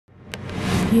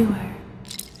Viewer.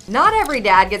 Not every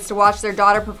dad gets to watch their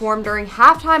daughter perform during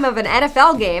halftime of an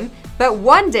NFL game, but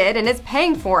one did and is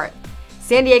paying for it.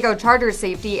 San Diego Chargers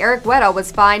safety Eric Weddle was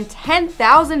fined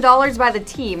 $10,000 by the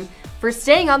team for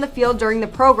staying on the field during the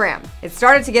program. It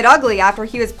started to get ugly after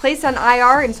he was placed on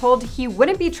IR and told he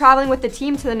wouldn't be traveling with the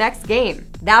team to the next game.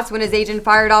 That's when his agent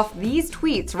fired off these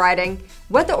tweets, writing,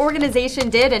 "What the organization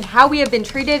did and how we have been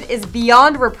treated is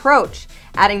beyond reproach,"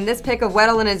 adding this pic of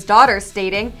Weddle and his daughter,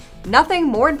 stating, "Nothing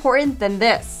more important than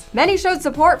this." Many showed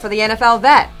support for the NFL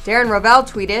vet. Darren Rovell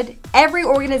tweeted, "Every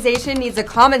organization needs a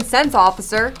common sense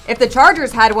officer. If the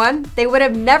Chargers had one, they would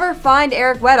have never fined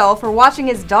Eric Weddle for watching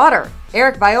his daughter."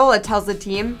 Eric Viola tells the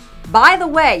team, "By the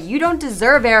way, you don't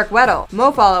deserve Eric Weddle."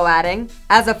 Mo follow adding,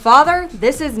 "As a father,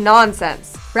 this is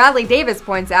nonsense." Bradley Davis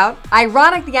points out,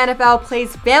 "Ironic the NFL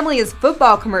plays family as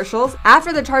football commercials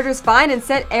after the Chargers fined and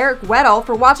sent Eric Weddle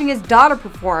for watching his daughter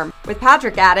perform," with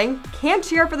Patrick adding, "Can't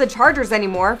cheer for the Chargers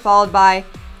anymore," followed by,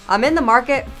 "I'm in the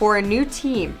market for a new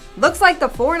team." Looks like the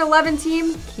 4-11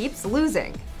 team keeps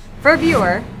losing. For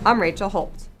Viewer, I'm Rachel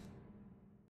Holt.